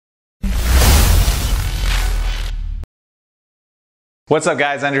What's up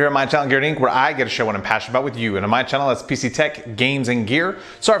guys, Andrew here on my channel GearedInc, where I get to share what I'm passionate about with you. And on my channel, that's PC tech, games, and gear.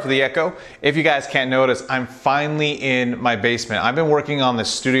 Sorry for the echo. If you guys can't notice, I'm finally in my basement. I've been working on this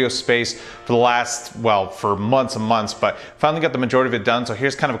studio space for the last, well, for months and months, but finally got the majority of it done. So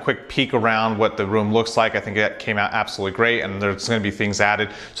here's kind of a quick peek around what the room looks like. I think it came out absolutely great, and there's gonna be things added.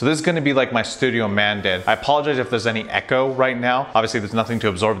 So this is gonna be like my studio man den. I apologize if there's any echo right now. Obviously there's nothing to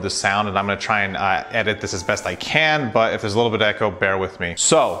absorb the sound, and I'm gonna try and edit this as best I can, but if there's a little bit of echo, bear with me.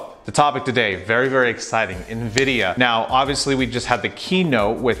 So, the topic today, very, very exciting, Nvidia. Now, obviously we just had the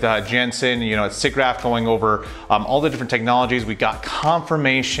keynote with Jensen, at SIGGRAPH going over all the different technologies. We got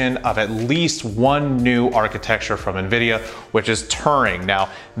confirmation of at least one new architecture from Nvidia, which is Turing. Now,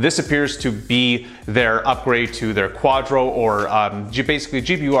 this appears to be their upgrade to their Quadro, or basically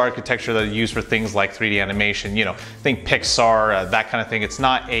GPU architecture that they use for things like 3D animation, think Pixar, that kind of thing. It's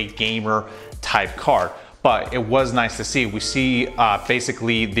not a gamer type card, but it was nice to see. We see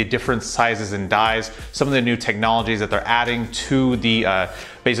basically the different sizes and dies, some of the new technologies that they're adding to the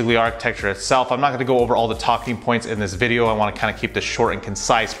basically architecture itself. I'm not gonna go over all the talking points in this video. I wanna kind of keep this short and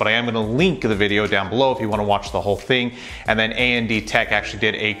concise, but I am gonna link the video down below if you wanna watch the whole thing. And then A&D Tech actually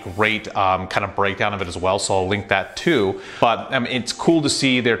did a great kind of breakdown of it as well, so I'll link that too. But it's cool to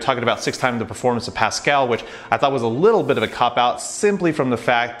see they're talking about 6 times the performance of Pascal, which I thought was a little bit of a cop-out, simply from the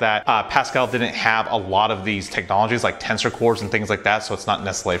fact that Pascal didn't have a lot of these technologies like tensor cores and things like that, so it's not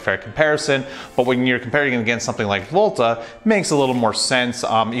necessarily a fair comparison. But when you're comparing it against something like Volta, it makes a little more sense.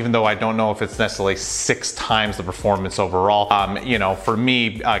 Even though I don't know if it's necessarily 6 times the performance overall. For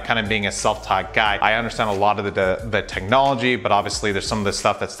me, kind of being a self-taught guy, I understand a lot of the technology, but obviously there's some of the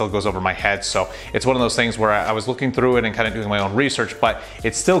stuff that still goes over my head. So it's one of those things where I was looking through it and kind of doing my own research, but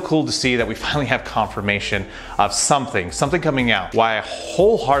it's still cool to see that we finally have confirmation of something coming out. Why I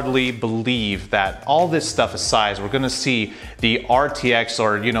wholeheartedly believe that all this stuff aside, we're gonna see the RTX,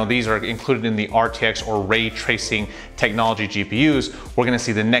 or these are included in the RTX or ray tracing technology GPUs. We're gonna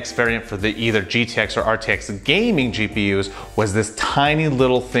see the next variant for the either GTX or RTX gaming GPUs was this tiny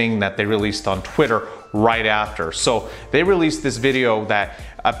little thing that they released on Twitter right after. So they released this video that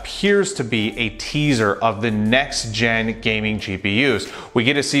appears to be a teaser of the next gen gaming GPUs. We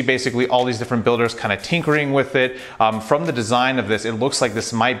get to see basically all these different builders kind of tinkering with it. From the design of this, it looks like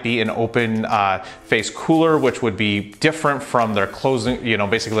this might be an open face cooler, which would be different from their closing,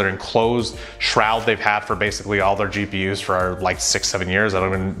 basically their enclosed shroud they've had for basically all their GPUs for like 6-7 years. I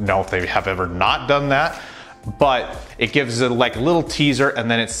don't even know if they have ever not done that, but it gives it like a little teaser,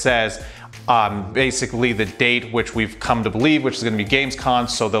 and then it says basically the date, which we've come to believe, which is going to be Gamescom,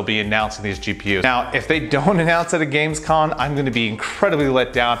 so they'll be announcing these GPUs. Now, if they don't announce it at Gamescom, I'm going to be incredibly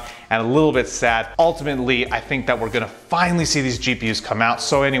let down and a little bit sad. Ultimately, I think that we're going to finally see these GPUs come out.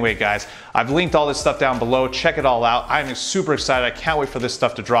 So anyway, guys, I've linked all this stuff down below. Check it all out. I'm super excited. I can't wait for this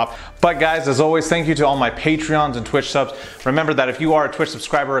stuff to drop. But guys, as always, thank you to all my Patreons and Twitch subs. Remember that if you are a Twitch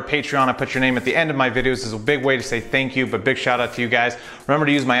subscriber or a Patreon, I put your name at the end of my videos. This is a big way to say thank you, but big shout out to you guys. Remember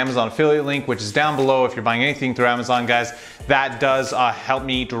to use my Amazon affiliate link, which is down below if you're buying anything through Amazon, guys. That does help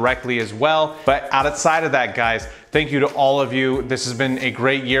me directly as well. But outside of that, guys, thank you to all of you. This has been a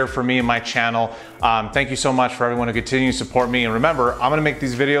great year for me and my channel. Thank you so much for everyone who continues to support me. And remember, I'm gonna make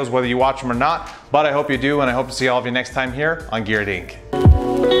these videos whether you watch them or not, but I hope you do, and I hope to see all of you next time here on GearedInc.